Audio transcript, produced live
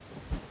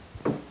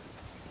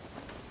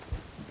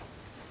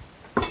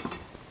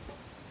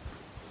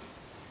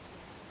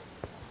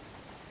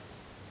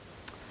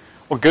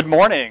Well, good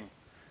morning.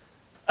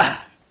 I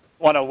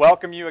want to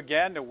welcome you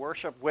again to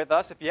worship with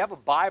us. If you have a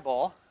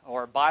Bible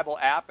or a Bible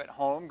app at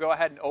home, go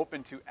ahead and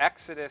open to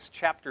Exodus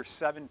chapter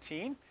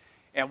 17,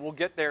 and we'll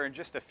get there in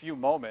just a few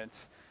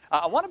moments.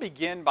 I want to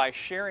begin by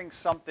sharing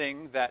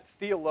something that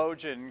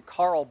theologian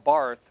Karl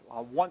Barth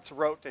once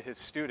wrote to his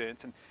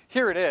students, and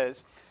here it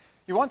is.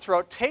 He once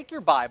wrote, "Take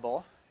your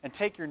Bible and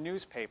take your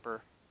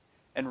newspaper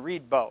and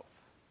read both,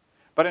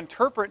 but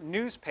interpret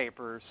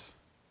newspapers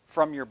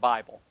from your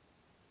Bible."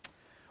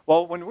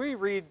 Well, when we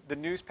read the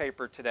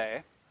newspaper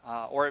today,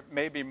 or it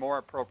may be more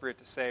appropriate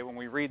to say when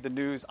we read the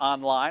news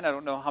online, I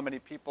don't know how many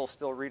people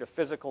still read a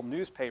physical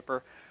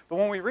newspaper, but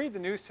when we read the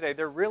news today,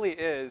 there really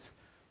is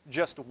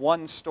just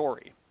one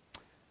story.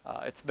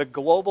 It's the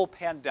global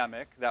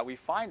pandemic that we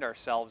find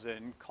ourselves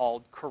in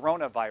called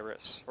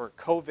coronavirus, or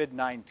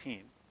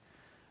COVID-19.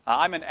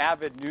 I'm an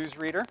avid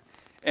newsreader,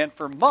 and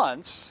for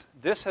months,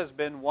 this has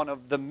been one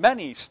of the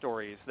many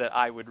stories that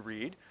I would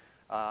read.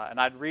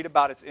 And I'd read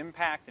about its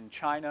impact in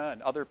China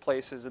and other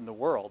places in the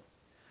world.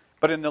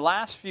 But in the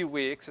last few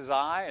weeks, as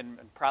I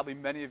and probably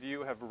many of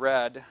you have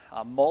read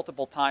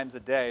multiple times a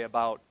day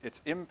about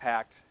its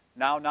impact,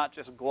 now not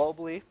just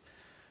globally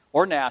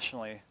or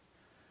nationally,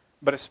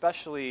 but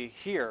especially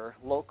here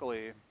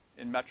locally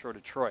in Metro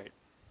Detroit.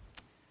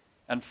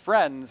 And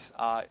friends,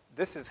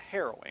 this is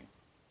harrowing.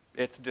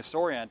 It's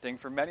disorienting.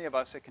 For many of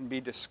us, it can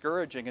be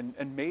discouraging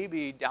and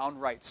maybe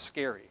downright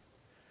scary.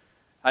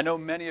 I know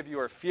many of you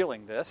are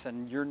feeling this,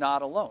 and you're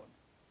not alone.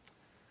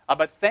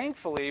 But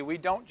thankfully, we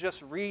don't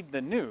just read the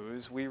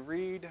news. We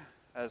read,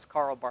 as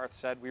Karl Barth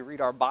said, we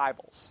read our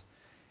Bibles.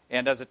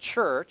 And as a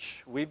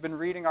church, we've been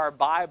reading our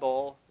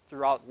Bible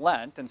throughout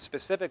Lent, and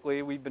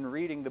specifically, we've been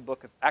reading the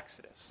book of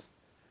Exodus.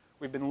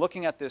 We've been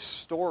looking at this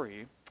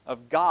story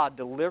of God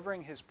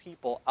delivering his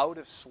people out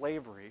of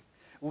slavery,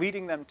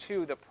 leading them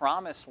to the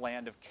promised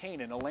land of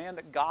Canaan, a land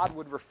that God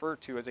would refer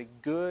to as a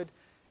good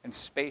and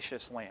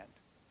spacious land.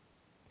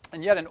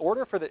 And yet, in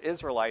order for the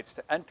Israelites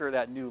to enter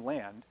that new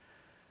land,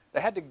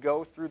 they had to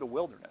go through the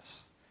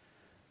wilderness.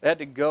 They had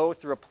to go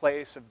through a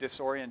place of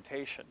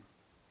disorientation,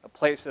 a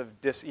place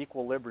of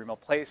disequilibrium, a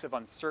place of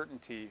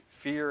uncertainty,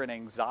 fear, and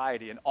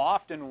anxiety, and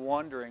often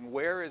wondering,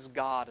 where is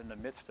God in the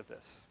midst of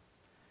this?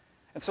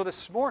 And so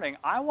this morning,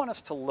 I want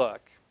us to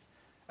look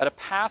at a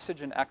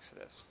passage in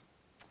Exodus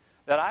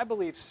that I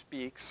believe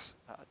speaks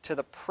to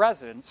the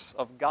presence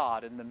of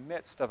God in the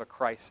midst of a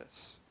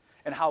crisis,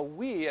 and how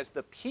we, as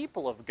the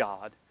people of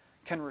God,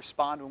 can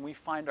respond when we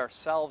find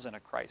ourselves in a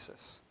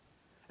crisis.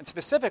 And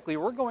specifically,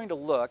 we're going to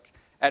look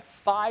at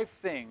 5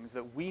 things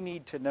that we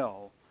need to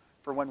know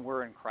for when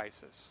we're in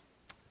crisis.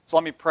 So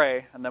let me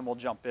pray, and then we'll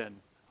jump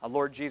in.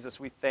 Lord Jesus,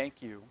 we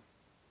thank you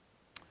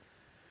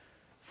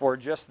for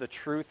just the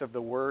truth of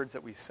the words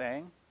that we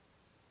sang.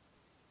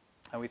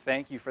 And we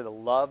thank you for the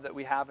love that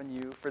we have in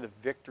you, for the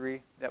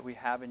victory that we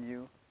have in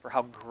you, for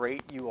how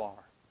great you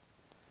are.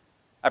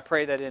 I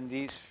pray that in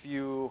these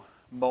few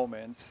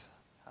moments,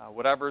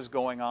 whatever's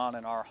going on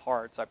in our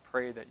hearts, I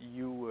pray that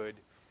you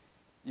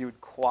would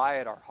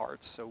quiet our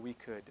hearts so we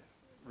could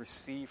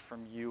receive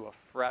from you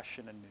afresh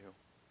and anew.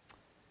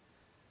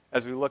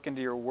 As we look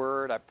into your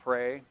word, I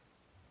pray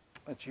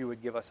that you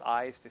would give us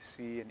eyes to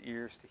see and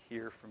ears to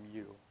hear from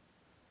you.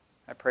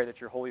 I pray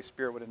that your Holy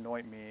Spirit would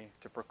anoint me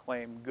to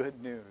proclaim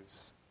good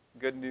news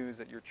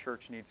that your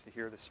church needs to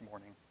hear this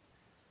morning.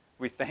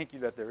 We thank you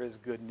that there is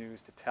good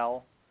news to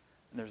tell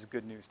and there's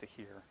good news to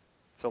hear.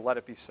 So let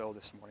it be so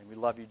this morning. We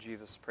love you,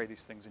 Jesus. Pray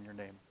these things in your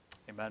name.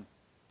 Amen.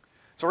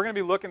 So we're going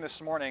to be looking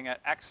this morning at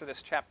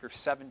Exodus chapter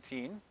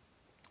 17,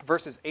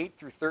 verses 8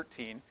 through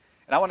 13.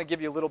 And I want to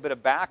give you a little bit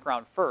of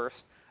background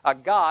first.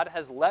 God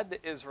has led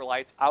the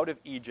Israelites out of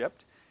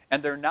Egypt,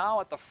 and they're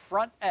now at the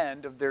front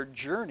end of their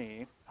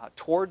journey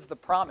towards the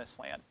promised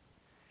land.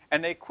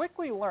 And they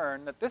quickly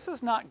learn that this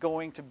is not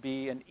going to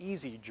be an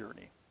easy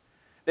journey.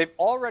 They've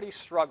already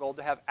struggled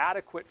to have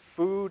adequate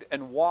food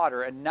and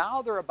water, and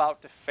now they're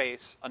about to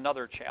face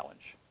another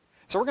challenge.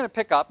 So we're going to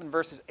pick up in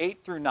verses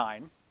 8 through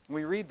 9. And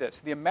we read this.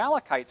 The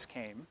Amalekites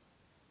came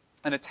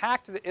and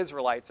attacked the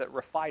Israelites at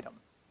Rephidim.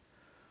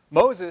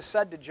 Moses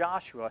said to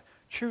Joshua,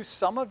 "Choose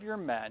some of your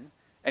men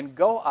and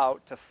go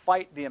out to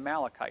fight the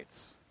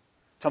Amalekites.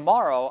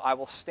 Tomorrow I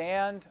will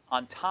stand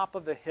on top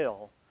of the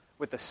hill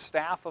with the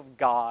staff of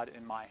God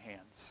in my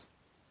hands."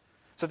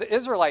 So the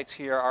Israelites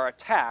here are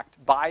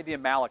attacked by the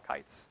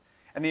Amalekites.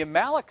 And the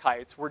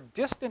Amalekites were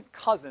distant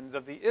cousins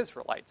of the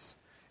Israelites.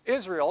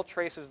 Israel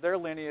traces their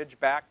lineage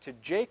back to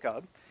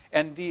Jacob,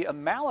 and the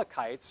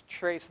Amalekites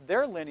trace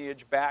their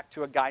lineage back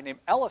to a guy named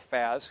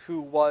Eliphaz,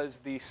 who was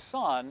the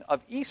son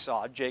of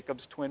Esau,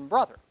 Jacob's twin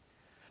brother.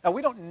 Now,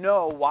 we don't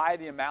know why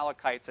the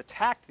Amalekites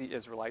attacked the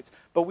Israelites,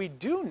 but we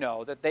do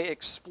know that they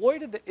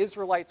exploited the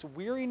Israelites'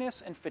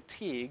 weariness and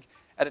fatigue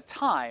at a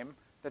time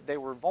that they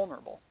were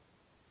vulnerable.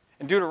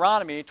 In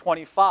Deuteronomy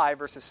 25,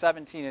 verses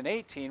 17 and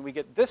 18, we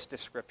get this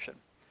description.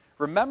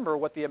 "Remember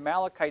what the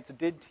Amalekites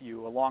did to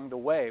you along the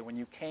way when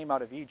you came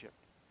out of Egypt,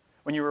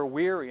 when you were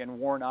weary and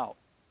worn out.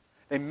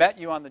 They met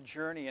you on the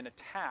journey and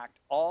attacked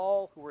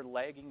all who were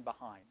lagging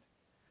behind.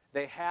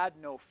 They had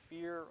no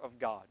fear of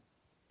God.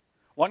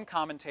 One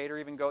commentator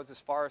even goes as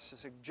far as to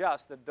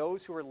suggest that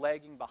those who were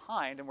lagging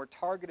behind and were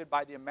targeted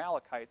by the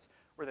Amalekites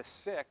were the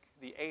sick,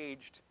 the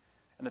aged,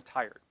 and the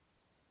tired.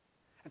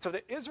 And so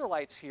the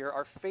Israelites here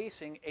are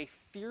facing a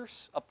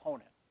fierce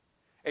opponent,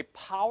 a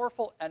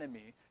powerful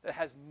enemy that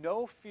has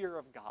no fear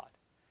of God,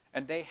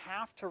 and they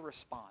have to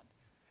respond.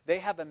 They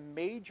have a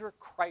major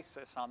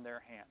crisis on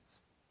their hands.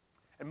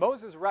 And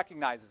Moses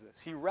recognizes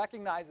this. He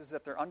recognizes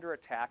that they're under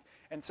attack,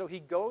 and so he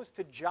goes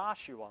to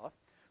Joshua,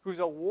 who's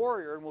a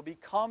warrior and will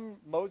become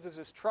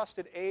Moses'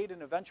 trusted aide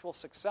and eventual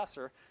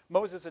successor.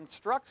 Moses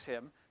instructs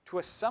him to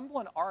assemble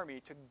an army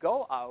to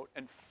go out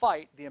and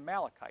fight the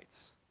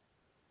Amalekites.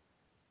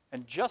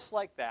 And just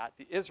like that,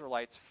 the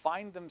Israelites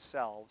find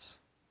themselves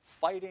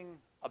fighting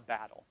a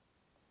battle.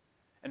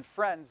 And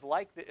friends,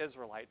 like the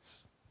Israelites,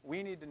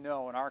 we need to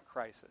know in our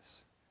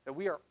crisis that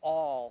we are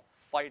all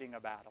fighting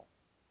a battle.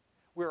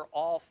 We're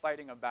all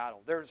fighting a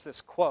battle. There's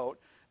this quote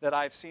that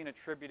I've seen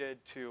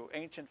attributed to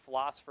ancient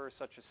philosophers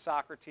such as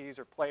Socrates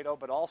or Plato,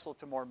 but also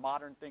to more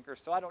modern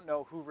thinkers. So I don't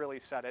know who really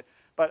said it,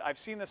 but I've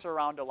seen this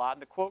around a lot.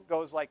 And the quote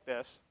goes like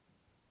this: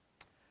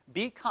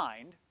 "Be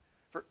kind,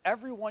 for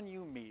everyone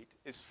you meet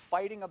is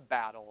fighting a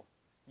battle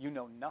you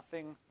know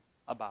nothing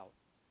about."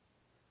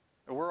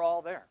 And we're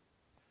all there.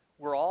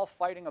 We're all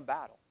fighting a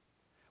battle.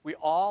 We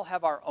all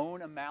have our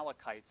own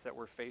Amalekites that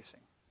we're facing.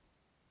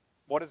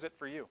 What is it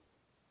for you?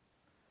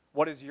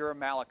 What is your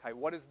Amalekite?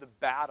 What is the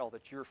battle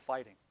that you're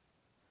fighting?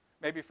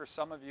 Maybe for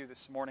some of you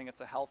this morning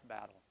it's a health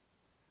battle.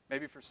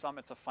 Maybe for some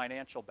it's a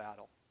financial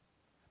battle.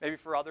 Maybe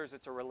for others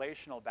it's a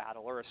relational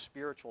battle or a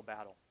spiritual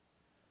battle.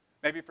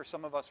 Maybe for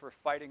some of us we're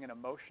fighting an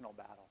emotional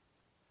battle.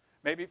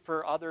 Maybe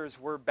for others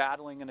we're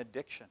battling an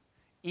addiction.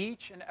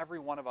 Each and every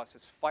one of us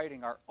is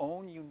fighting our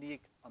own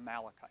unique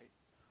Amalekite,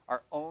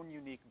 our own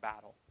unique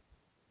battle.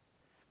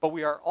 But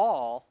we are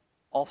all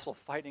also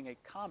fighting a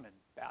common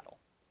battle.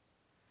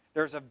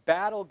 There's a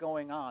battle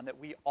going on that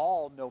we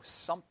all know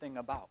something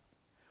about.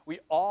 We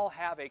all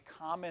have a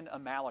common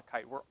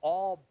Amalekite. We're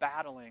all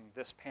battling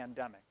this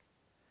pandemic.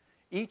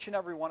 Each and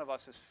every one of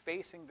us is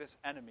facing this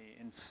enemy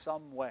in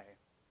some way.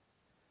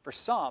 For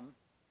some,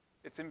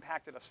 it's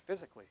impacted us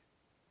physically.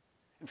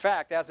 In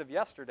fact, as of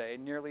yesterday,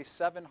 nearly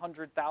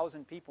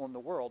 700,000 people in the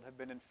world have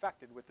been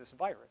infected with this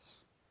virus.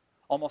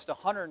 Almost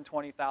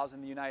 120,000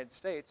 in the United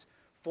States,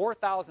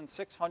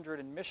 4,600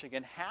 in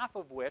Michigan, half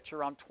of which,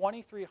 around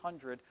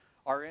 2,300,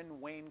 are in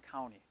Wayne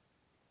County.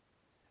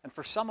 And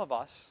for some of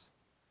us,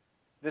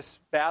 this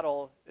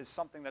battle is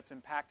something that's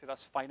impacted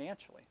us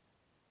financially.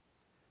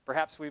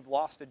 Perhaps we've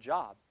lost a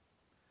job,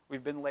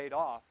 we've been laid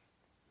off,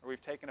 or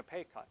we've taken a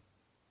pay cut.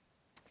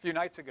 A few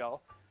nights ago,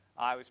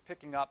 I was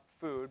picking up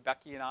food.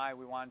 Becky and I,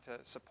 we wanted to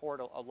support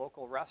a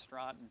local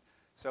restaurant, and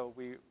so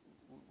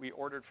we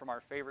ordered from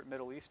our favorite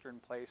Middle Eastern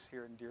place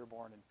here in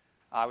Dearborn. And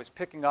I was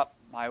picking up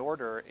my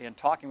order and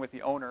talking with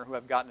the owner, who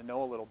I've gotten to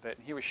know a little bit,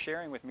 and he was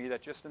sharing with me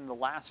that just in the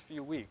last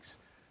few weeks,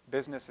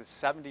 business is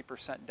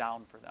 70%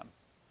 down for them.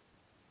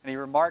 And he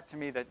remarked to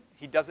me that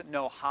he doesn't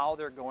know how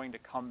they're going to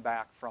come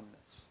back from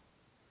this.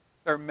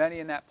 There are many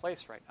in that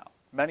place right now,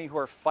 many who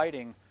are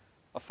fighting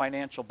a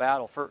financial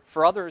battle.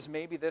 For others,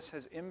 maybe this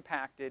has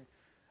impacted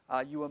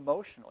you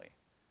emotionally.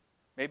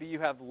 Maybe you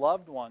have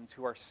loved ones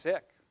who are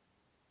sick.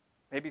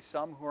 Maybe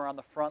some who are on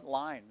the front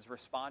lines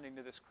responding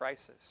to this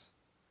crisis.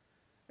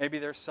 Maybe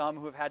there's some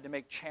who have had to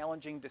make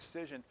challenging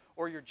decisions,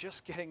 or you're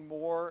just getting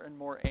more and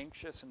more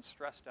anxious and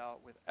stressed out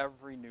with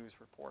every news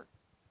report.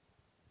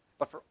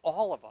 But for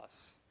all of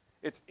us,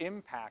 it's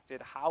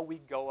impacted how we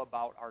go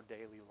about our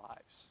daily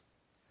lives.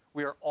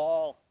 We are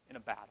all in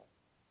a battle.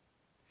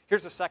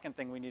 Here's the second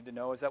thing we need to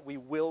know, is that we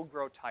will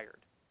grow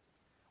tired.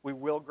 We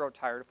will grow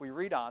tired. If we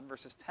read on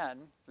verses 10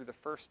 through the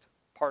first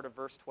part of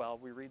verse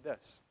 12, we read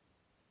this.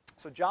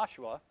 "So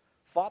Joshua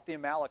fought the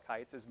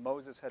Amalekites as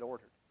Moses had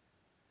ordered.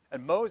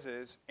 And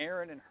Moses,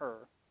 Aaron, and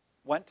Hur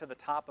went to the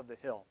top of the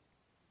hill.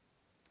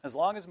 As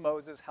long as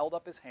Moses held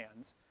up his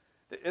hands,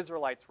 the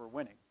Israelites were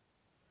winning.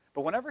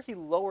 But whenever he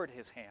lowered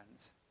his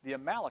hands, the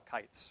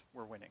Amalekites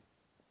were winning.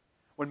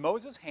 When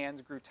Moses'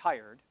 hands grew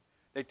tired,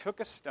 they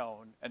took a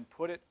stone and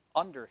put it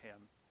under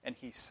him, and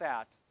he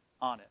sat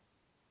on it."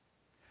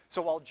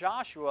 So while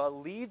Joshua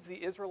leads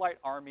the Israelite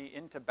army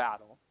into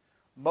battle,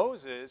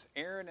 Moses,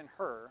 Aaron, and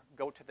Hur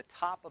go to the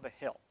top of a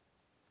hill.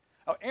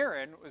 Now,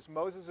 Aaron was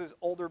Moses'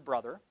 older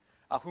brother,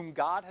 whom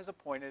God has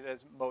appointed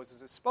as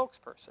Moses'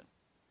 spokesperson.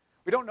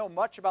 We don't know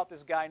much about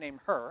this guy named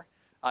Hur.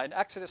 In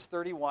Exodus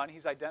 31,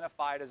 he's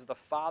identified as the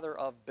father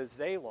of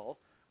Bezalel,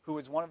 who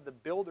was one of the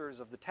builders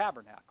of the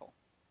tabernacle.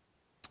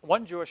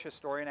 One Jewish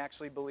historian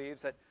actually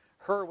believes that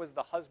Hur was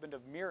the husband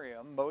of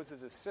Miriam,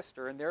 Moses'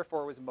 sister, and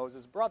therefore was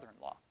Moses'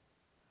 brother-in-law.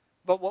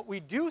 But what we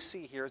do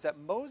see here is that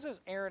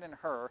Moses, Aaron, and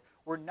Hur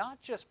were not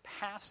just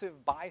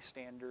passive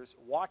bystanders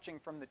watching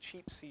from the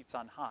cheap seats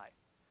on high.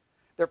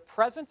 Their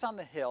presence on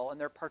the hill and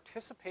their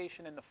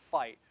participation in the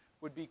fight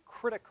would be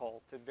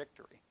critical to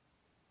victory.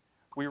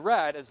 We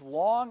read, as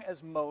long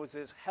as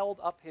Moses held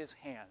up his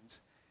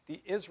hands,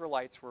 the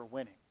Israelites were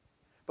winning.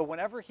 But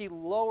whenever he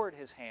lowered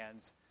his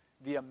hands,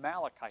 the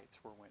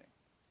Amalekites were winning.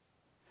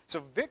 So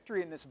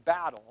victory in this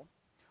battle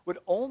would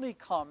only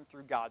come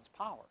through God's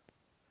power.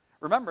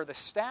 Remember, the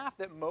staff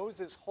that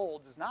Moses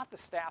holds is not the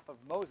staff of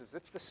Moses,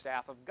 it's the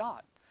staff of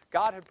God.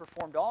 God had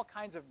performed all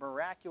kinds of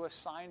miraculous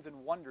signs and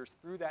wonders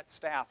through that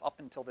staff up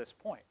until this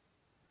point.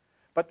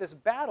 But this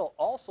battle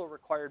also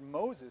required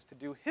Moses to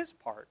do his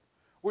part,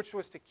 which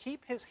was to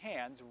keep his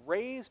hands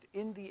raised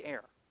in the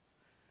air.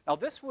 Now,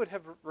 this would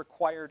have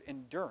required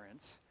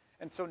endurance,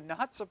 and so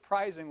not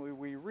surprisingly,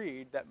 we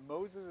read that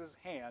Moses'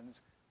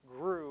 hands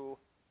grew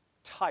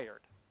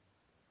tired.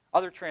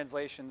 Other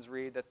translations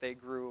read that they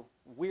grew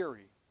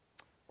weary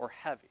or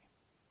heavy.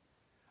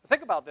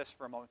 Think about this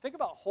for a moment. Think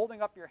about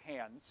holding up your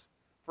hands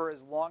for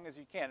as long as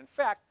you can. In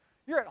fact,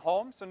 you're at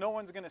home, so no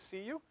one's going to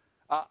see you.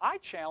 I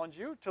challenge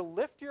you to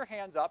lift your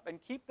hands up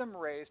and keep them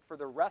raised for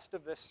the rest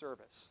of this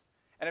service.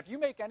 And if you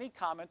make any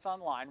comments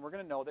online, we're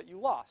going to know that you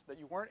lost, that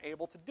you weren't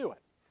able to do it.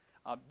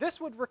 This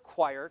would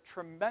require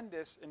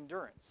tremendous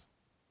endurance.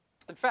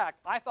 In fact,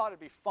 I thought it'd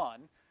be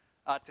fun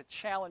to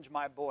challenge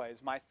my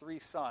boys, my 3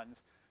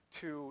 sons,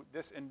 to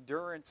this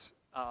endurance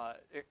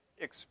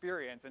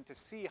experience and to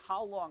see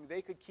how long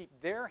they could keep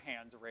their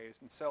hands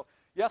raised. And so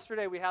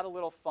yesterday we had a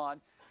little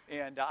fun,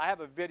 and I have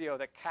a video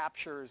that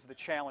captures the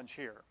challenge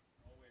here.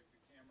 I'll wave the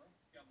camera.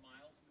 We've got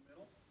Miles in the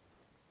middle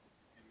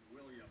and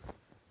William,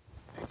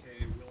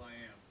 a.k.a. Will I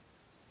Am.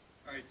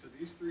 All right, so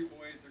these 3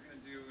 boys, they're going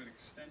to do an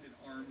extended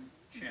arm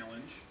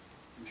challenge.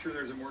 I'm sure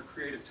there's a more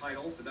creative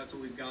title, but that's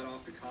what we've got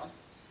off the cuff.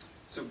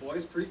 So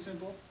boys, pretty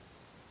simple.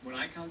 When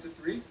I count to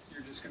 3,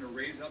 you're just going to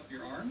raise up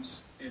your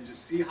arms and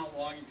just see how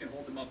long you can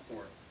hold them up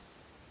for.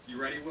 You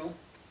ready, Will?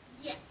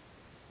 Yeah.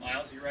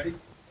 Miles, you ready?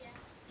 Yeah.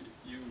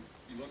 You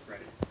look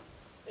ready.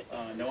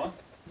 Noah?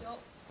 Nope.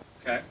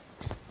 Okay.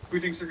 Who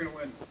thinks they're going to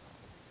win?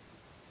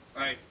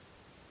 All right.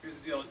 Here's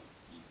the deal.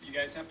 You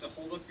guys have to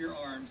hold up your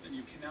arms, and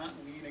you cannot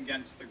lean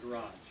against the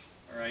garage.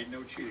 All right?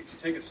 No cheating. So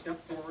take a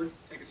step forward.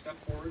 Take a step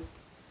forward.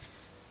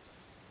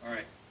 All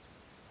right.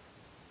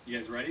 You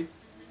guys ready?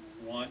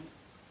 1,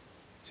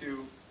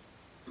 2,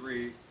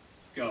 3,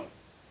 go.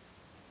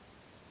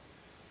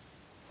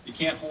 You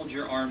can't hold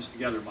your arms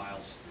together,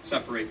 Miles.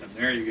 Separate them.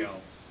 There you go.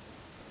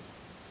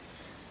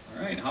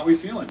 All right. How are we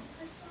feeling?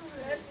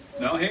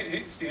 No,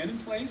 hey, stand in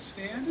place.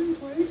 Stand in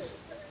place.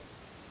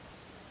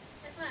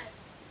 High five.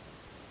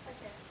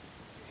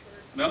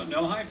 Okay.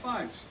 No high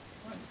fives.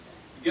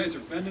 You guys are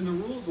bending the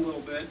rules a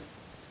little bit.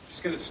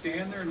 Just got to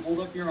stand there and hold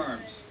up your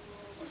arms.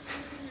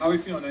 How are we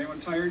feeling? Anyone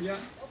tired yet?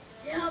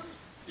 Yep.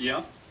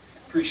 Yep.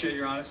 Appreciate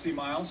your honesty,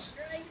 Miles.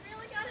 I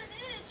really got an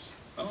itch.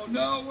 Oh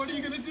no, what are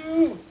you going to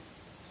do?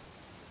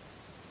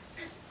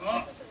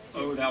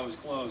 Oh, that was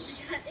close.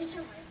 I got itch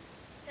on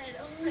my head.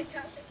 Oh my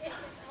gosh, I can't.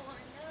 Oh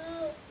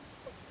no.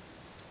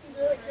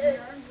 Really good.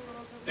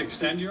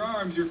 Extend your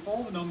arms. You're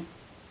folding them.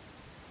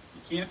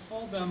 You can't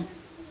fold them.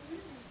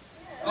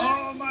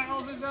 Oh,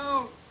 Miles is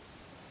out.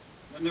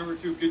 Then there were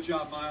 2. Good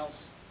job,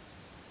 Miles.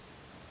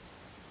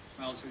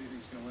 Miles, who do you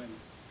think's going to win?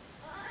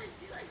 I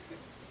feel like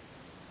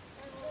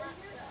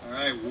All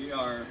right, we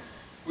are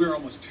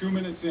almost 2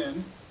 minutes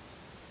in.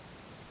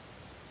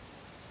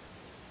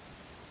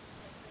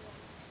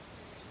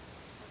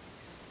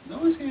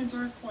 Noah's hands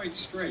aren't quite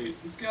straight.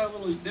 He's got a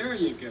little, there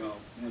you go.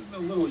 There's a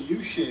little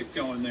U shape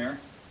going there.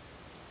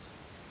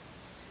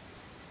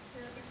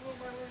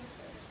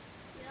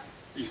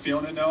 You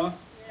feeling it, Noah?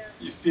 Yeah.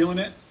 You feeling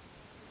it?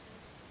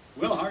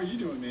 Will, how are you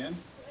doing, man?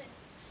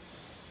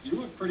 You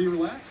look pretty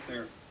relaxed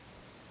there.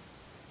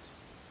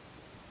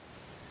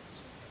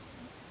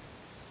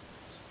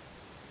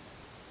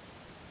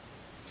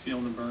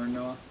 Feeling the burn,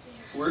 Noah?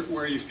 Yeah.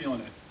 Where are you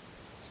feeling it?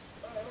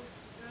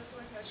 Just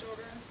like my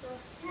shoulder and stuff.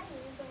 On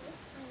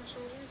my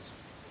shoulders.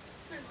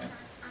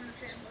 On the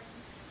trampoline.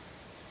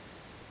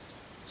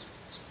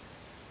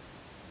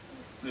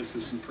 This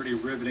is some pretty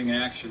riveting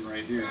action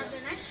right here.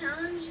 The next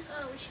challenge we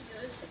should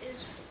do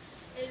is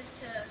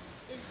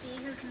see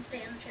who can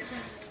stay on the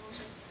trampoline the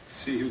longest.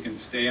 See who can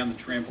stay on the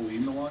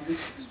trampoline the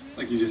longest? Mm-hmm.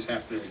 Like you just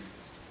have to,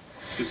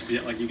 just be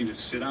like you can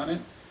just sit on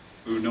it?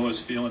 Ooh, Noah's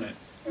feeling it.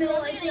 No,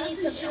 like he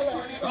needs to chill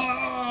on it.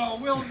 Oh,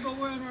 Will's the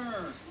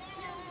winner!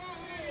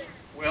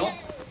 Will,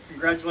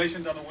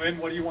 congratulations on the win.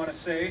 What do you want to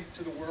say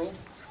to the world?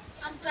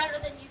 I'm better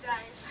than you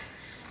guys.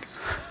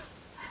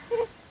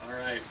 All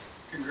right.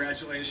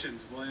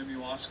 Congratulations, William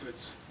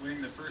Iwaskiewicz,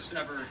 winning the first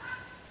ever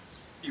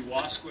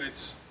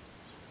Iwaskiewicz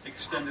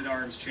Extended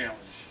Arms Challenge.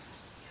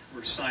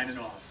 We're signing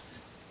off.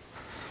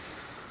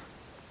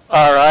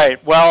 All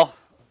right. Well,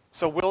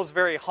 so Will's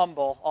very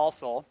humble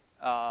also.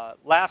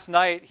 Last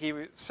night he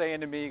was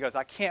saying to me, he goes,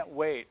 I can't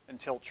wait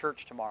until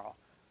church tomorrow.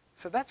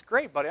 So that's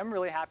great, buddy. I'm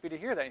really happy to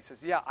hear that. He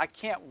says, yeah, I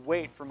can't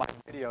wait for my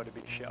video to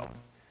be shown.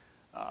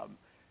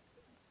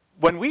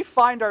 When we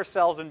find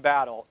ourselves in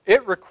battle,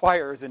 it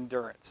requires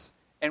endurance.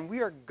 And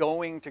we are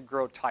going to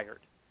grow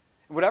tired.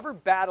 Whatever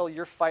battle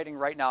you're fighting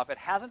right now, if it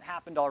hasn't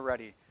happened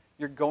already,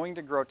 you're going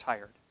to grow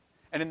tired.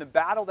 And in the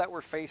battle that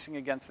we're facing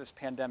against this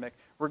pandemic,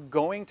 we're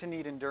going to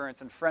need endurance.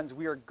 And friends,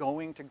 we are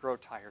going to grow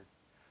tired.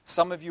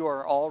 Some of you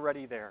are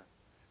already there.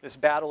 This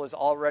battle is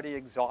already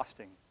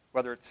exhausting,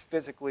 whether it's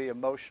physically,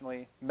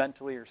 emotionally,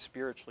 mentally, or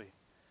spiritually.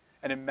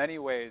 And in many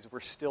ways, we're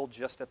still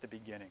just at the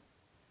beginning.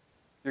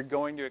 You're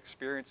going to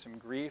experience some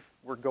grief.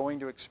 We're going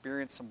to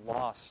experience some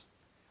loss.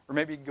 We're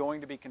maybe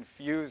going to be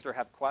confused or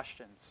have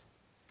questions.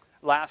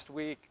 Last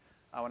week,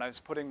 when I was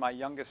putting my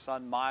youngest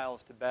son,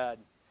 Miles, to bed,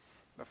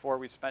 before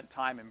we spent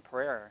time in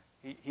prayer,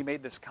 he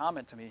made this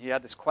comment to me. He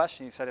had this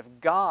question. He said, if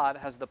God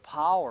has the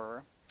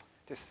power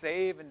to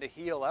save and to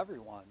heal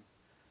everyone,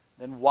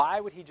 then why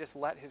would he just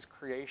let his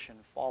creation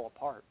fall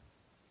apart?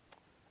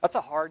 That's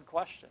a hard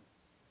question.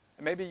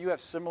 And maybe you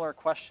have similar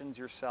questions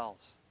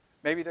yourselves.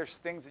 Maybe there's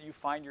things that you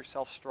find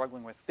yourself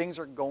struggling with. Things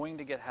are going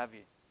to get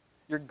heavy.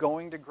 You're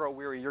going to grow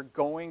weary. You're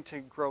going to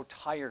grow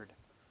tired.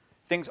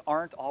 Things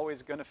aren't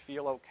always going to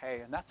feel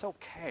okay, and that's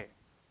okay.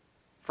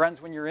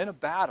 Friends, when you're in a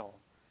battle,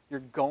 you're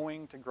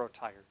going to grow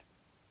tired.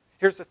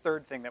 Here's the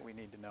third thing that we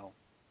need to know.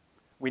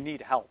 We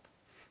need help.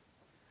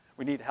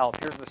 We need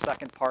help. Here's the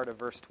second part of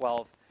verse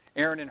 12.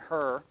 Aaron and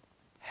Hur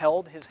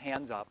held his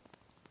hands up,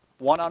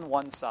 one on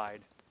one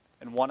side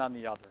and one on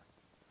the other,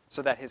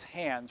 so that his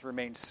hands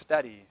remained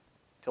steady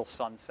till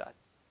sunset.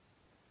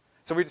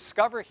 So we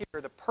discover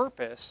here the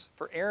purpose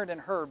for Aaron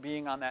and Hur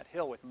being on that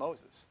hill with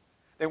Moses.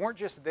 They weren't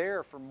just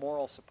there for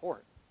moral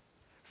support.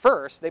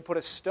 First, they put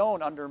a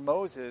stone under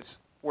Moses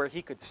where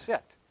he could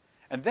sit.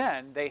 And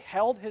then they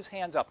held his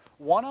hands up,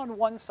 one on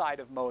one side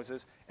of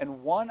Moses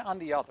and one on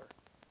the other.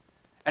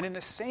 And in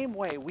the same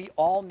way, we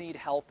all need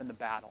help in the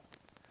battle.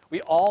 We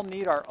all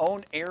need our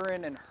own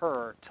Aaron and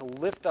Hur to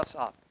lift us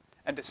up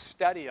and to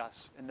steady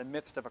us in the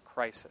midst of a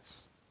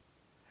crisis.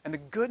 And the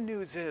good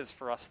news is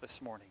for us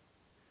this morning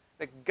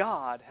that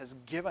God has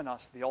given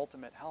us the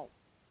ultimate help.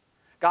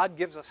 God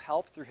gives us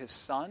help through his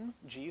Son,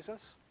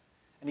 Jesus,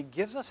 and he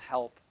gives us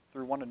help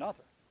through one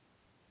another.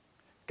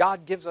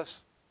 God gives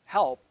us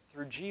help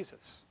through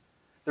Jesus.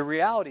 The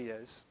reality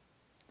is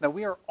that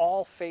we are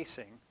all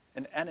facing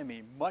an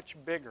enemy much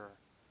bigger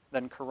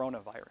than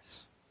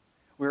coronavirus.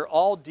 We're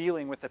all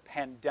dealing with the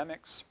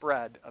pandemic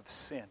spread of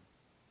sin.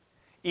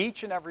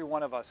 Each and every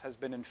one of us has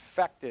been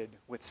infected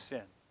with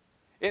sin.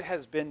 It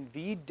has been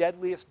the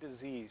deadliest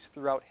disease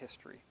throughout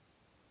history.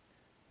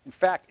 In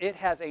fact, it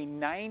has a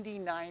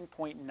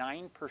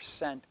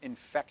 99.9%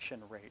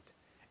 infection rate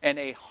and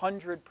a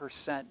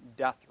 100%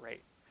 death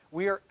rate.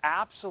 We are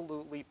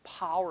absolutely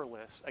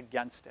powerless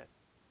against it.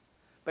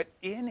 But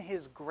in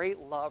his great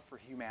love for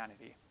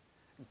humanity,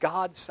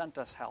 God sent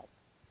us help.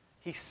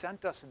 He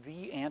sent us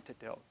the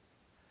antidote.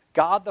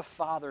 God the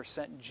Father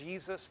sent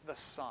Jesus the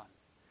Son,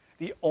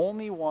 the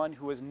only one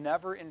who was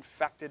never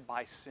infected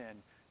by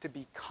sin, to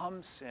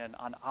become sin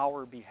on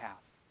our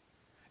behalf.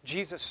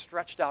 Jesus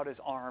stretched out his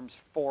arms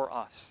for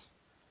us,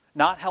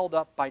 not held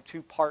up by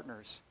two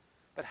partners,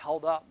 but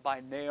held up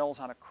by nails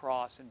on a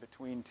cross in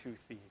between two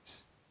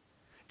thieves.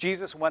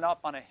 Jesus went up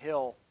on a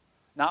hill,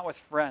 not with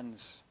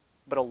friends,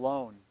 but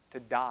alone, to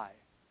die,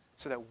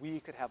 so that we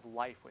could have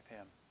life with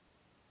him.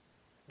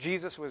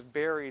 Jesus was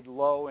buried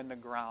low in the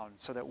ground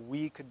so that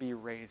we could be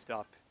raised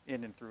up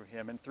in and through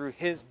him. And through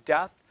his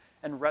death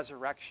and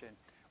resurrection,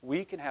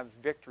 we can have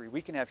victory.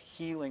 We can have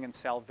healing and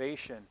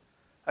salvation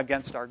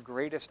against our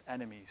greatest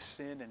enemies,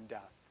 sin and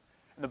death.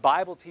 And the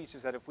Bible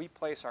teaches that if we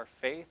place our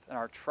faith and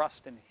our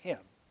trust in him,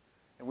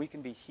 then we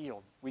can be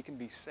healed, we can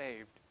be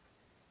saved,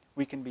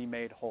 we can be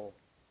made whole.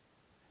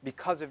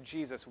 Because of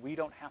Jesus, we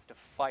don't have to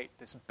fight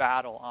this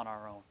battle on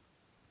our own.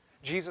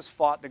 Jesus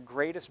fought the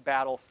greatest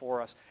battle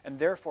for us, and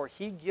therefore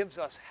he gives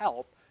us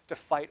help to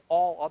fight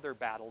all other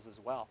battles as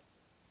well.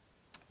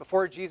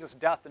 Before Jesus'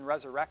 death and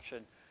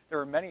resurrection, there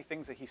were many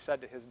things that he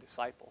said to his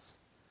disciples.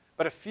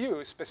 But a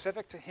few,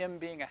 specific to him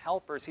being a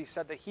helper, he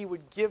said that he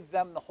would give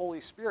them the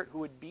Holy Spirit who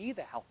would be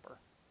the helper.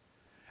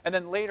 And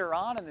then later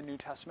on in the New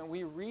Testament,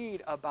 we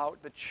read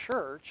about the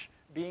church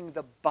being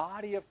the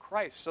body of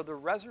Christ. So the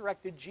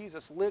resurrected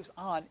Jesus lives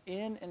on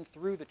in and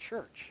through the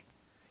church.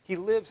 He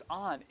lives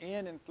on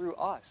in and through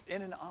us,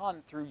 in and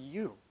on through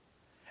you.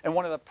 And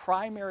one of the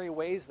primary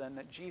ways then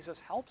that Jesus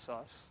helps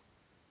us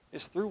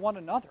is through one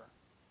another.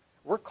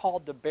 We're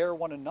called to bear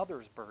one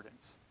another's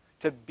burdens,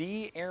 to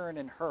be Aaron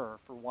and Hur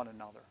for one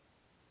another.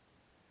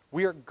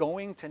 We are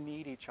going to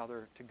need each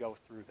other to go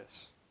through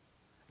this.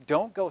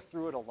 Don't go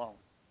through it alone.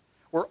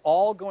 We're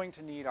all going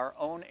to need our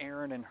own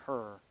Aaron and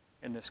Hur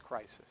in this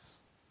crisis.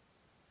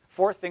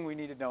 Fourth thing we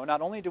need to know,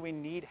 not only do we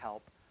need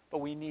help, but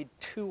we need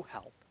to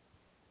help.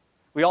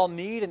 We all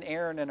need an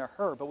Aaron and a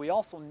Hur, but we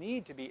also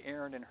need to be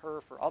Aaron and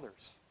Hur for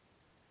others.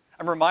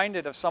 I'm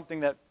reminded of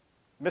something that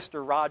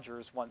Mr.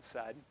 Rogers once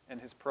said in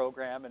his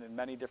program and in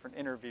many different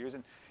interviews.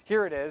 And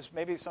here it is.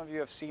 Maybe some of you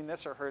have seen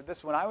this or heard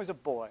this. When I was a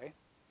boy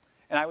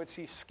and I would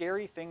see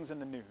scary things in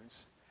the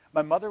news,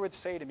 my mother would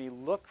say to me,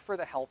 look for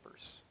the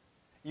helpers.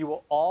 You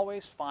will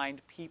always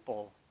find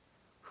people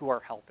who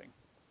are helping.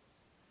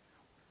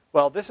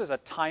 Well, this is a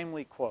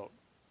timely quote,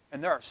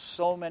 and there are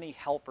so many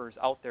helpers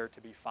out there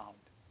to be found.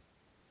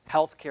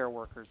 Healthcare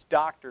workers,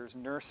 doctors,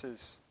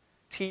 nurses,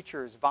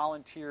 teachers,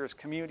 volunteers,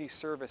 community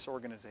service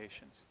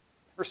organizations.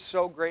 We're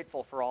so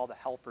grateful for all the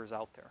helpers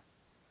out there.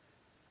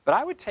 But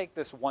I would take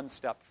this one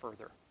step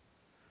further.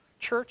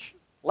 Church,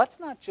 let's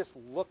not just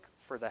look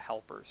for the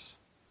helpers,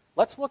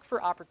 let's look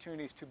for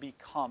opportunities to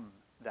become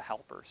the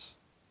helpers.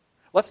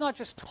 Let's not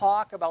just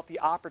talk about the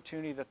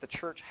opportunity that the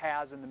church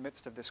has in the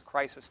midst of this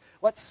crisis.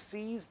 Let's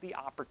seize the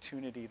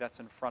opportunity that's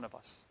in front of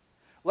us.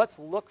 Let's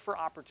look for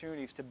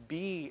opportunities to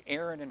be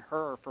Aaron and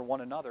Hur for one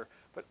another,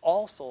 but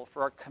also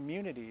for our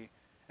community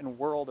and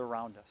world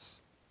around us.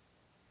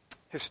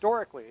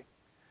 Historically,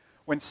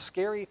 when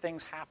scary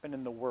things happen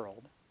in the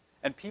world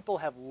and people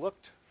have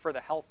looked for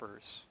the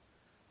helpers,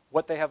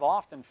 what they have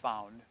often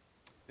found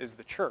is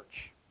the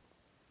church.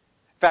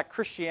 In fact,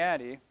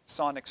 Christianity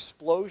saw an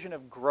explosion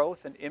of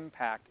growth and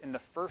impact in the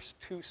first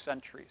 2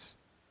 centuries,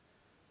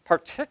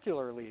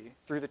 particularly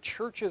through the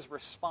church's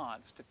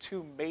response to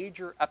 2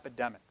 major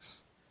epidemics.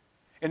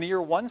 In the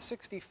year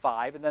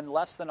 165, and then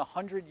less than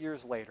 100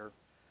 years later,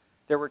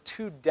 there were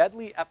 2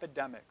 deadly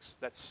epidemics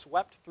that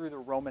swept through the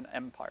Roman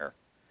Empire,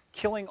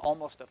 killing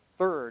almost a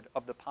third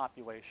of the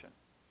population.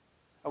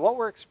 And what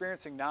we're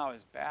experiencing now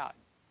is bad,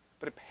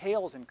 but it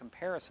pales in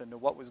comparison to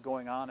what was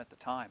going on at the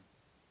time.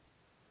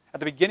 At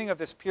the beginning of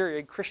this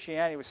period,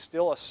 Christianity was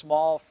still a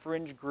small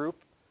fringe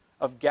group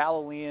of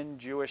Galilean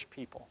Jewish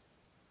people.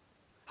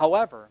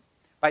 However,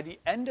 by the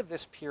end of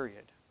this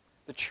period,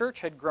 the church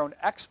had grown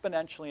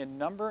exponentially in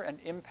number and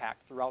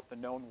impact throughout the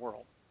known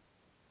world.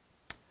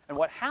 And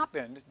what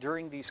happened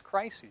during these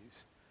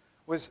crises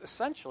was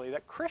essentially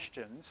that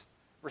Christians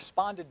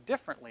responded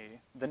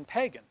differently than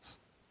pagans.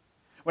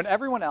 When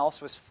everyone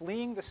else was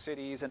fleeing the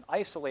cities and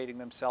isolating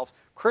themselves,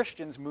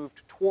 Christians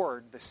moved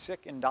toward the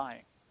sick and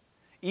dying,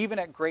 even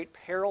at great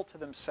peril to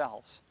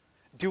themselves,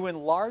 due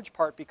in large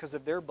part because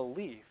of their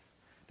belief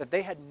that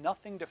they had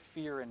nothing to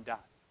fear in death.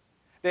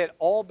 They had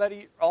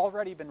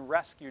already been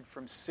rescued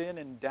from sin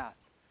and death,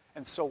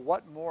 and so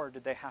what more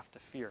did they have to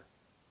fear?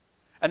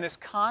 And this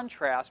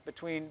contrast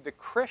between the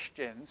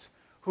Christians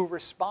who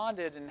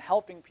responded in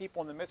helping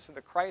people in the midst of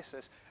the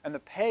crisis and the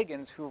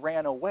pagans who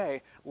ran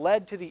away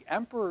led to the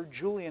Emperor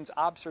Julian's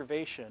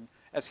observation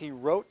as he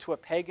wrote to a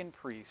pagan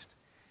priest,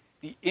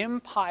 "The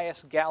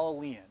impious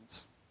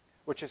Galileans,"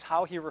 which is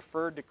how he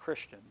referred to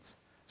Christians,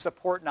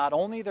 "support not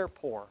only their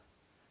poor,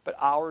 but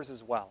ours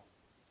as well.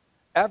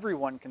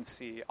 Everyone can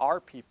see our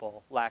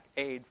people lack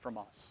aid from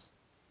us."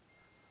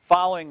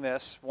 Following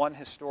this, one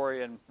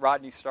historian,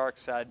 Rodney Stark,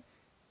 said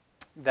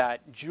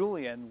that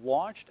Julian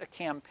launched a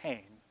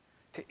campaign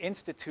to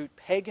institute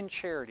pagan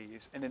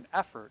charities in an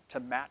effort to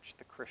match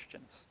the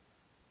Christians.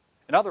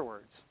 In other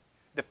words,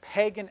 the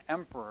pagan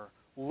emperor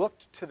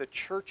looked to the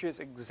church's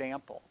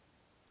example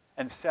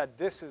and said,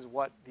 this is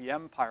what the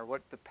empire,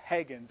 what the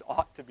pagans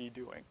ought to be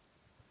doing.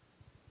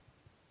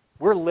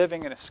 We're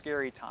living in a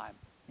scary time.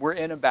 We're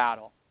in a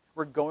battle.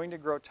 We're going to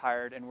grow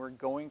tired and we're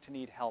going to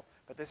need help.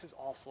 But this is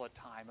also a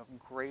time of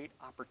great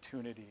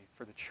opportunity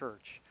for the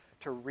church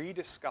to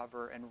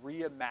rediscover and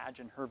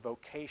reimagine her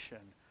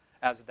vocation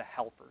as the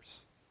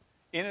helpers.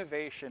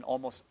 Innovation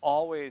almost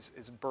always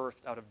is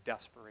birthed out of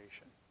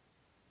desperation.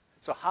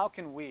 So how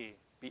can we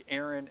be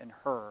Aaron and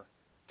Hur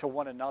to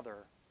one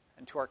another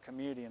and to our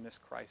community in this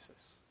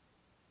crisis?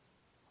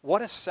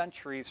 What if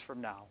centuries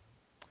from now,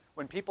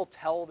 when people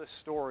tell the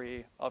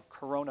story of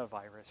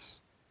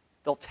coronavirus,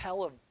 they'll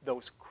tell of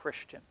those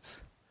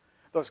Christians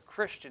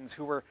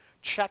who were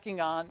checking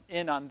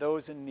in on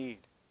those in need,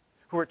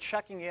 who were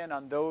checking in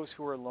on those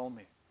who were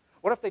lonely?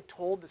 What if they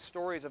told the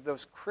stories of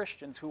those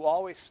Christians who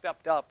always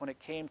stepped up when it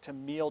came to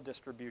meal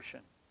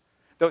distribution?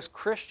 Those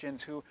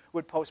Christians who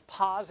would post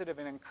positive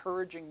and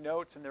encouraging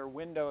notes in their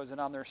windows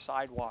and on their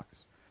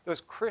sidewalks.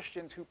 Those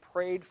Christians who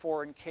prayed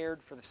for and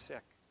cared for the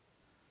sick.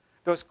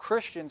 Those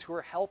Christians who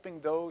are helping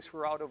those who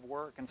are out of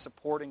work and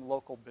supporting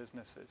local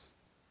businesses.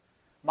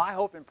 My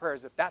hope and prayer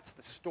is that that's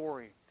the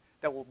story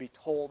that will be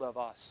told of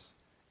us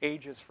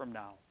ages from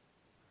now.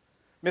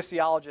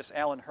 Missiologist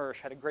Alan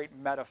Hirsch had a great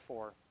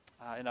metaphor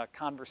in a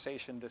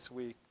conversation this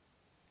week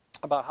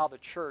about how the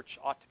church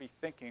ought to be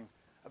thinking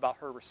about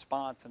her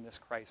response in this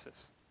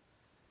crisis.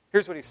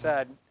 Here's what he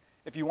said: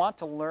 if you want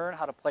to learn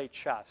how to play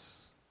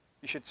chess,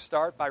 you should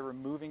start by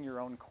removing your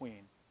own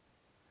queen.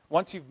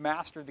 Once you've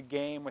mastered the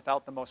game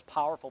without the most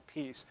powerful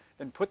piece,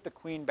 then put the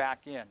queen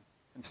back in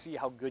and see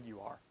how good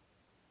you are.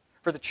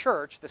 For the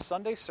church, the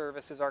Sunday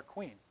service is our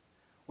queen.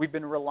 We've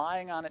been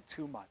relying on it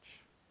too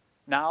much.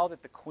 Now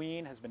that the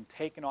queen has been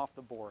taken off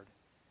the board,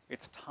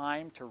 it's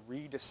time to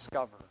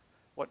rediscover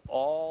what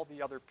all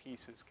the other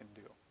pieces can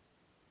do.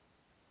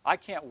 I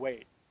can't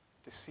wait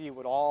to see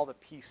what all the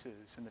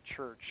pieces in the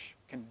church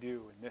can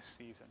do in this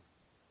season.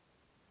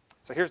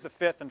 So here's the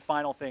fifth and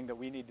final thing that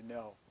we need to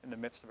know in the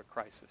midst of a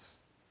crisis: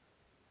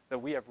 that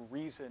we have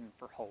reason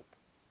for hope.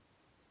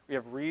 We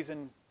have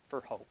reason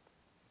for hope.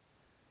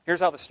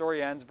 Here's how the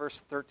story ends, verse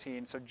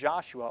 13. So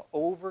Joshua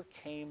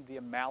overcame the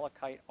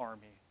Amalekite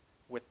army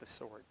with the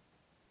sword.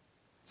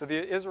 So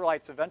the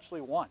Israelites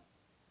eventually won.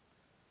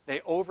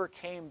 They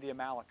overcame the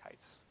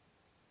Amalekites.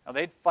 Now,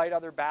 they'd fight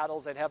other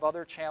battles, they'd have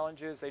other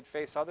challenges, they'd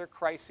face other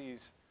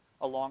crises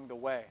along the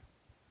way.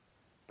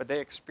 But they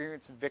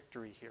experienced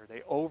victory here.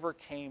 They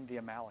overcame the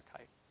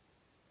Amalekite.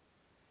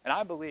 And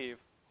I believe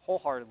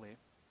wholeheartedly,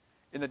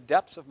 in the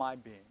depths of my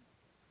being,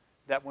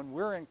 that when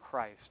we're in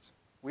Christ,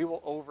 we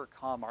will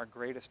overcome our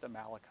greatest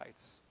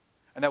Amalekites.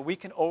 And that we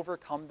can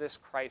overcome this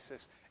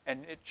crisis,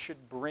 and it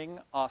should bring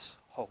us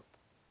hope.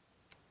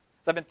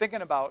 So I've been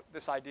thinking about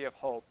this idea of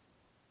hope.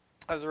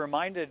 I was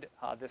reminded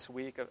this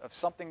week of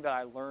something that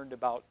I learned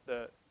about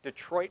the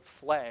Detroit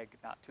flag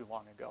not too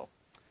long ago.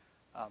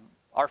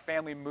 Our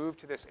family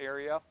moved to this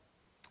area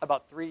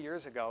about 3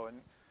 years ago,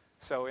 and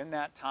so in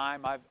that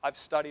time I've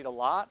studied a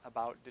lot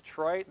about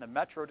Detroit and the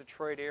Metro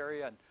Detroit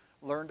area and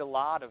learned a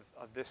lot of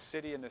this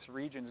city and this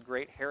region's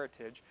great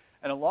heritage.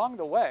 And along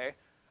the way,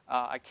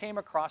 I came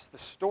across the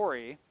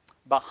story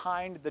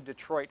behind the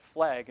Detroit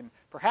flag. And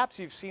perhaps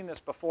you've seen this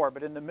before,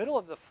 but in the middle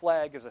of the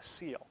flag is a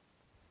seal.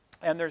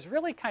 And there's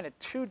really kind of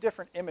two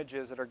different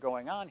images that are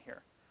going on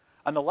here.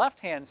 On the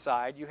left-hand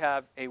side, you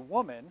have a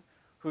woman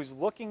who's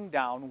looking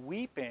down,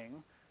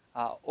 weeping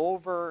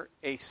over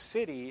a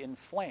city in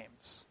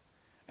flames.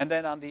 And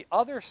then on the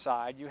other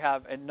side, you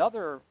have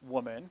another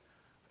woman,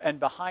 and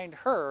behind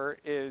her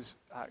is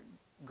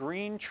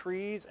green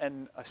trees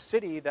and a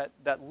city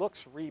that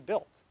looks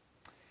rebuilt.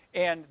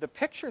 And the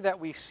picture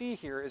that we see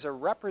here is a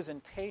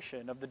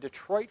representation of the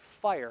Detroit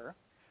fire,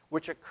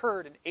 which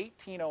occurred in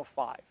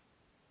 1805.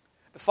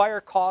 The fire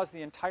caused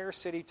the entire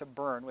city to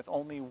burn with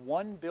only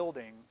one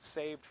building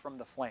saved from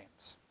the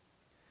flames.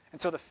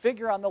 And so the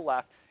figure on the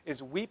left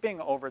is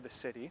weeping over the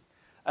city,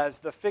 as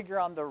the figure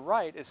on the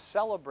right is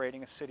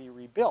celebrating a city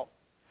rebuilt.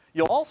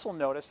 You'll also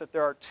notice that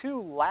there are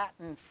two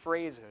Latin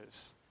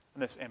phrases in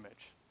this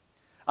image.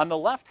 On the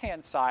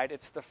left-hand side,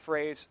 it's the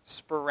phrase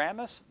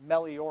speramus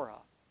meliora,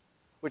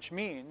 which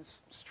means,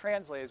 it's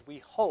translated as we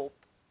hope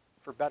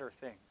for better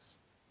things.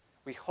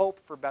 We hope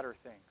for better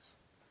things.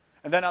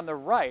 And then on the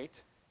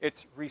right,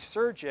 it's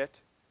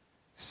resurgit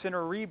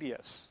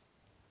cinerebius.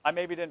 I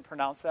maybe didn't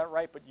pronounce that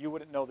right, but you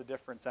wouldn't know the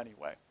difference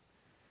anyway.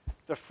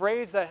 The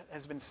phrase that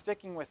has been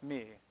sticking with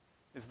me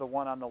is the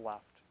one on the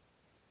left.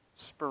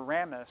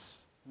 Speramus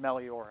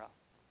meliora.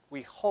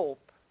 We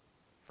hope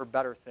for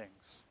better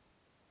things.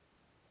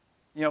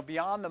 You know,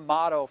 beyond the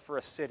motto for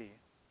a city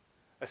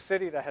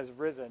that has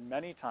risen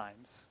many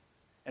times,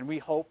 and we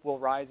hope will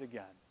rise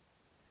again,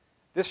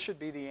 this should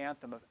be the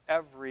anthem of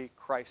every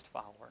Christ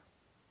follower.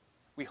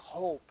 We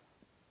hope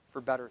for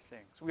better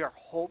things. We are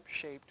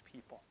hope-shaped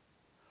people.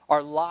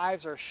 Our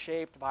lives are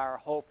shaped by our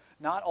hope,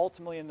 not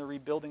ultimately in the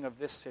rebuilding of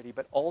this city,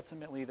 but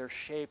ultimately they're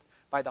shaped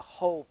by the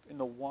hope in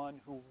the one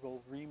who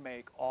will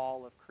remake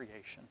all of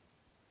creation.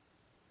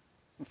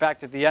 In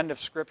fact, at the end of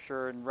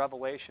Scripture in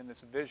Revelation,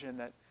 this vision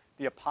that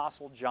the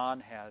Apostle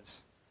John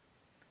has,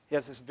 he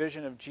has this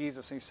vision of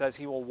Jesus, and he says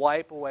he will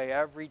wipe away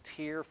every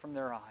tear from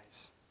their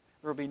eyes.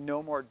 There will be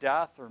no more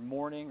death or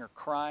mourning or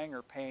crying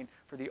or pain,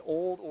 for the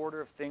old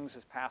order of things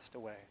has passed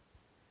away.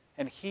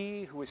 And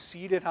he who is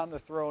seated on the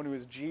throne, who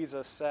is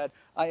Jesus, said,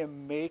 I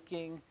am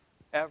making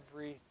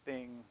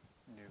everything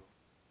new.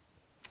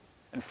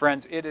 And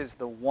friends, it is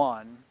the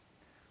one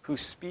who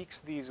speaks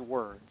these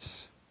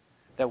words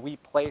that we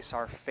place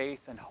our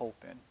faith and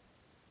hope in.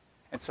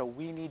 And so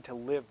we need to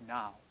live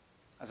now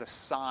as a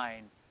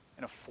sign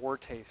and a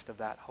foretaste of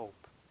that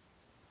hope.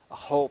 A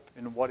hope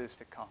in what is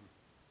to come.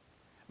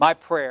 My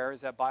prayer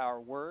is that by our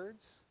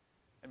words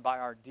and by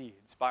our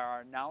deeds, by our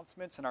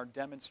announcements and our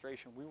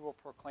demonstration, we will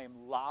proclaim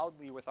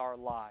loudly with our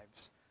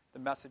lives the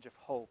message of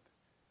hope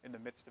in the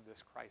midst of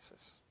this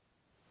crisis.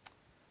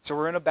 So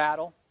we're in a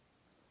battle.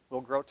 We'll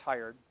grow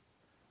tired.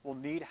 We'll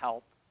need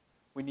help.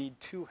 We need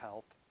to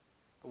help.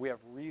 But we have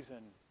reason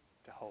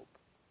to hope.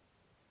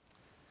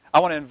 I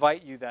want to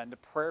invite you then to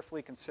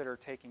prayerfully consider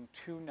taking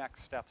two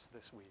next steps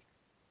this week.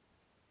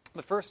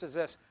 The first is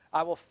this: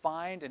 I will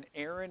find an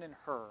Aaron and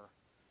Hur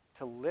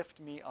to lift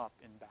me up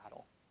in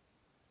battle.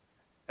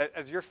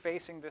 As you're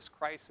facing this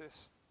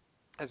crisis,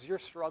 as you're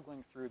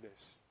struggling through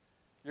this,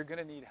 you're going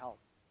to need help.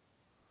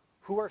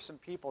 Who are some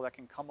people that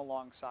can come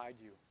alongside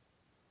you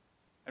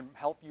and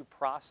help you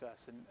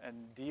process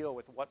and deal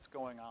with what's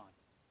going on?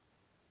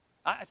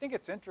 I think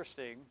it's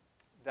interesting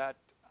that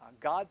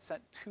God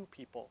sent two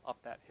people up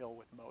that hill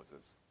with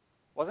Moses.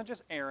 It wasn't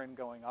just Aaron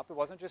going up. It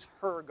wasn't just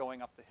Hur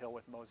going up the hill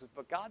with Moses,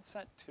 but God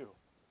sent two.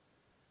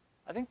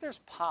 I think there's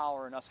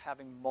power in us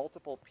having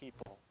multiple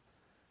people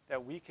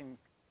that we can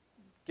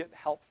get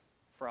help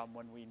from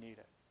when we need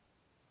it.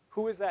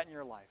 Who is that in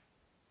your life?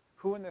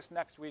 Who in this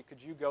next week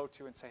could you go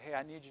to and say, hey,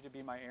 I need you to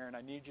be my Aaron.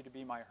 I need you to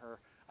be my Hur.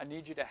 I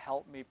need you to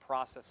help me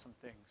process some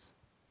things.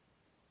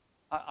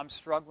 I'm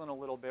struggling a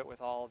little bit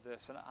with all of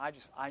this, and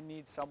I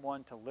need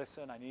someone to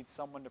listen. I need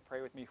someone to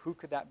pray with me. Who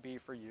could that be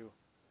for you?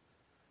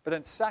 But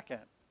then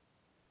second,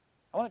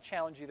 I want to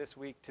challenge you this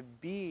week to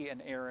be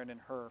an Aaron and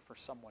Hur for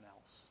someone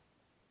else.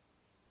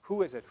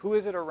 Who is it? Who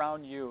is it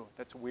around you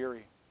that's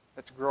weary,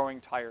 that's growing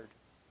tired,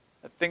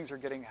 that things are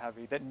getting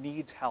heavy, that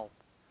needs help?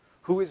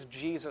 Who is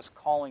Jesus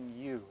calling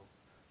you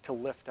to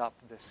lift up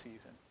this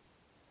season?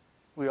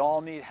 We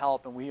all need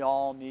help, and we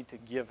all need to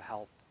give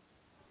help.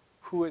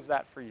 Who is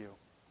that for you?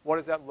 What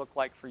does that look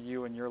like for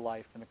you in your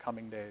life in the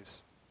coming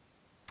days?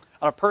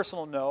 On a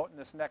personal note, in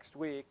this next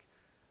week,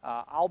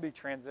 I'll be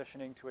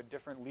transitioning to a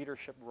different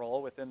leadership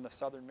role within the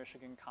Southern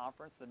Michigan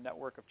Conference, the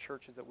network of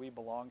churches that we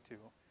belong to.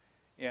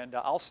 And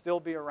I'll still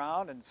be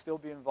around and still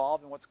be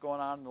involved in what's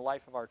going on in the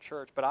life of our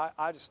church. But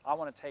I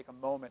want to take a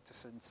moment to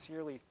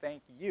sincerely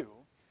thank you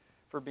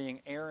for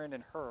being Aaron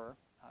and her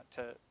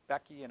to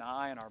Becky and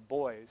I and our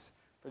boys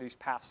for these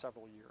past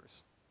several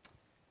years.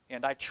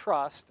 And I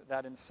trust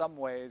that in some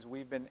ways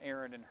we've been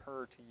Aaron and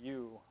her to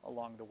you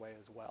along the way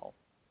as well.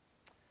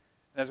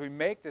 And as we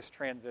make this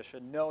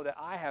transition, know that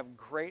I have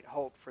great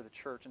hope for the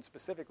church, and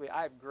specifically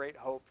I have great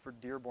hope for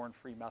Dearborn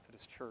Free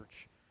Methodist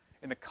Church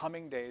in the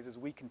coming days as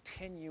we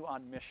continue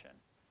on mission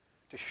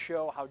to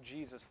show how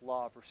Jesus'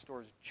 love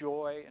restores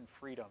joy and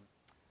freedom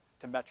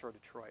to Metro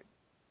Detroit.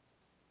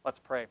 Let's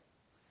pray.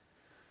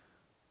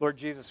 Lord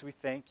Jesus, we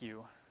thank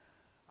you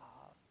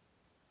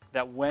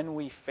that when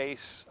we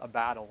face a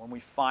battle, when we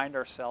find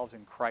ourselves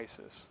in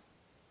crisis,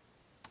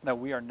 that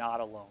we are not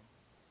alone.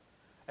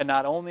 And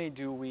not only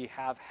do we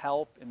have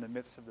help in the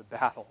midst of the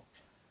battle,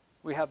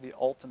 we have the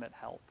ultimate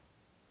help.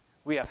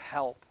 We have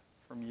help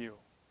from you.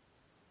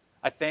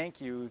 I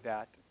thank you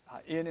that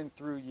in and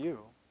through you,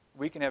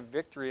 we can have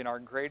victory in our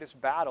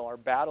greatest battle, our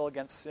battle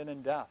against sin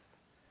and death.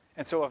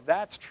 And so if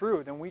that's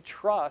true, then we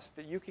trust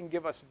that you can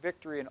give us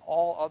victory in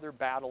all other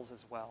battles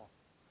as well.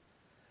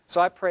 So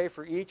I pray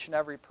for each and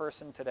every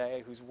person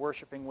today who's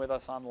worshiping with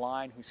us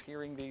online, who's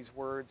hearing these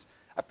words.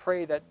 I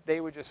pray that they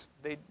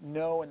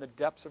know in the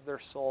depths of their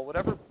soul,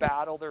 whatever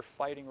battle they're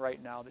fighting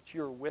right now, that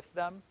you're with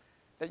them,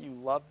 that you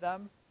love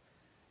them,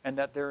 and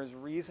that there is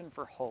reason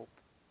for hope,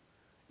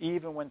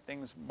 even when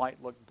things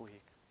might look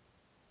bleak.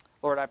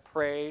 Lord, I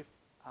pray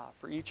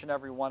for each and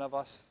every one of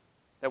us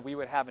that we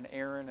would have an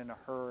Aaron and a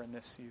her in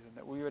this season,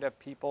 that we would have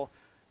people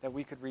that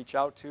we could reach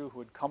out to who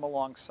would come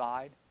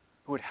alongside,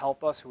 who would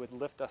help us, who would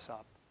lift us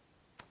up.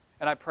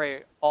 And I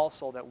pray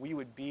also that we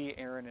would be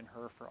Aaron and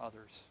her for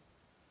others,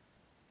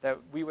 that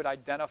we would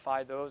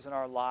identify those in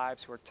our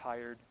lives who are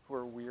tired, who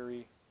are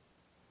weary,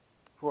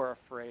 who are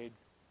afraid,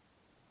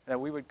 and that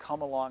we would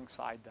come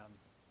alongside them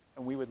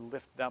and we would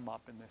lift them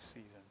up in this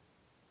season.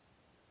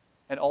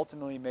 And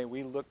ultimately, may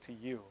we look to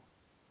you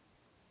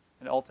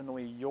and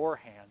ultimately your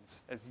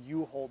hands as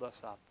you hold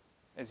us up,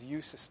 as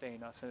you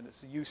sustain us, and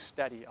as you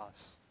steady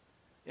us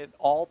at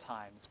all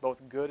times, both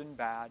good and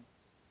bad,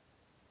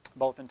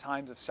 both in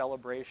times of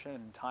celebration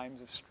and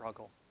times of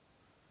struggle.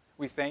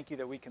 We thank you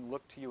that we can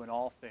look to you in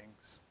all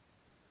things.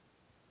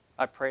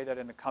 I pray that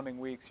in the coming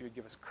weeks you would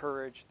give us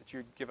courage, that you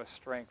would give us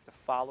strength to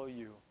follow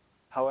you,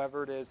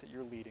 however it is that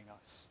you're leading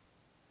us.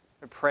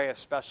 I pray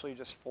especially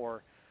just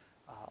for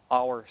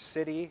our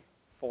city,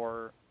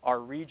 for our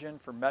region,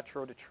 for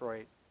Metro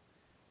Detroit.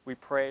 We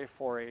pray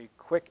for a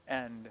quick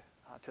end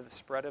to the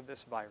spread of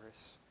this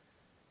virus.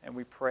 And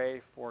we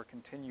pray for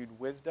continued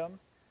wisdom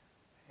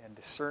and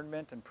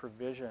discernment and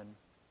provision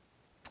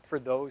for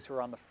those who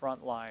are on the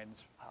front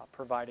lines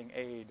providing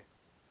aid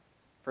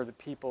for the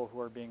people who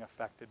are being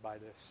affected by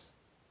this.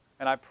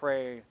 And I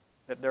pray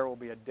that there will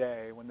be a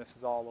day when this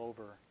is all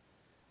over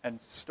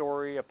and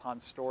story upon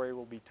story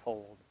will be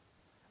told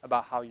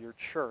about how your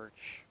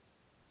church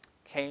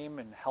came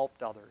and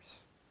helped others,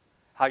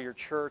 how your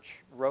church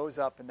rose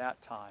up in that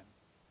time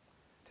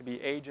to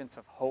be agents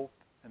of hope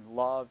and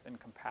love and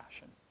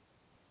compassion.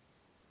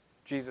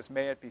 Jesus,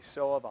 may it be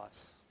so of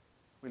us.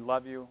 We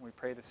love you, and we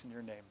pray this in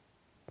your name.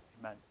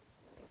 Amen.